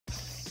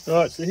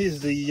Right, so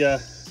here's the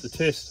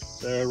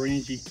test.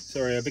 Renogy,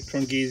 sorry, our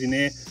Victron gears in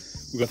there.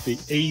 We've got the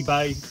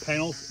eBay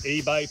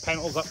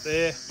panels up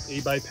there.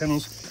 eBay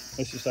panels.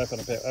 Let's just open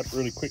up our app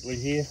really quickly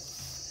here.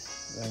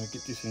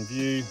 Get this in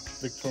view.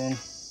 Victron.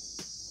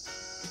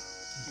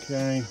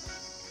 Okay.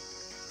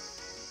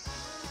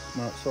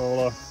 Smart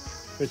solar.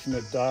 Fetching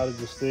that data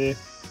just there.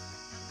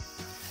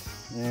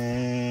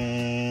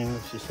 And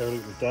let's just have a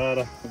look at the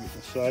data. I'll get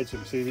some shade so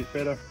we can see a bit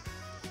better.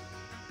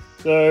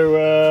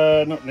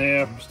 So not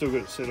now, I've still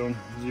got it set on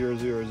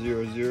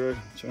 0000,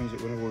 change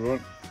it whenever we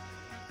want.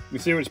 You can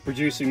see what it's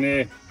producing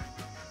there.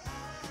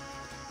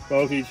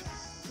 Voltage,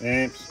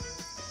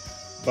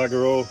 amps,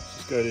 bugger all. Let's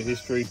just go to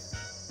history.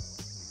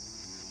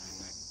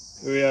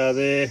 Here we are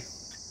there.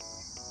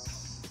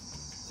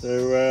 So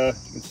you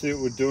can see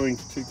what we're doing,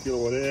 2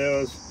 kilowatt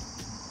hours,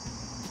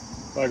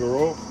 bugger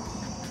all.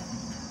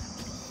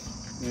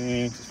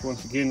 And just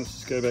once again, let's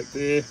just go back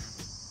there.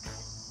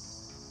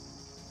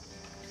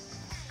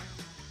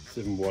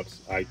 7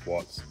 watts, 8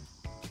 watts.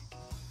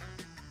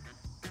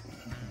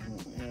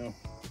 Now,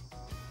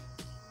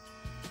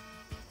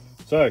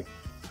 so at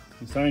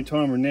the same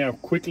time, we're now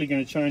quickly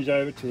going to change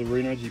over to the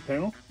Renogy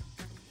panel.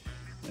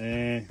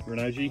 And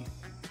Renogy.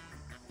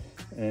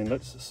 And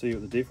let's see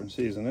what the difference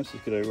is. And that's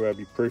just going to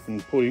be proof in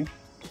the pudding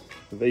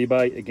of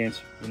eBay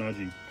against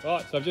Renogy.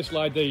 Right, so I've just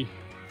laid the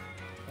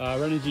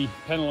Renogy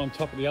panel on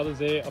top of the others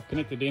there. I've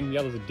connected in, the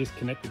others are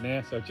disconnected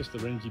now, so just the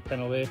Renogy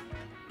panel there.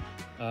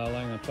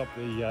 Laying on top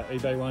of the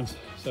eBay ones.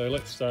 So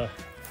let's have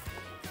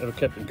a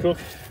Captain Cook.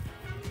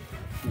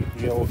 Get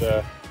the old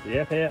the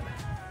app out.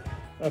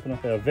 Open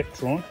up our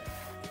Victron.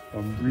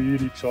 I'm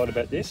really excited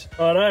about this.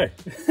 I know.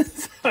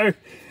 So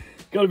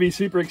got to be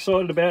super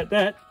excited about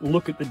that.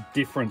 Look at the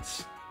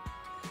difference.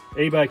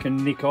 eBay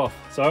can nick off.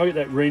 So I got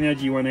that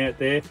Renogy one out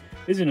there.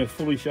 It's in a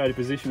fully shaded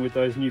position with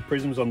those new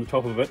prisms on the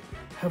top of it.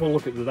 Have a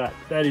look at that.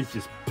 That is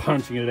just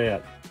punching it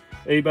out.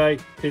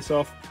 eBay, piss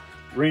off.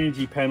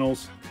 Renogy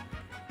panels.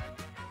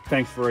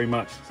 Thanks very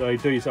much. So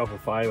do yourself a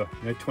favour,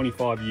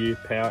 25-year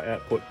power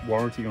output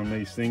warranty on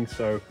these things.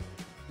 So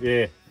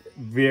yeah,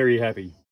 very happy.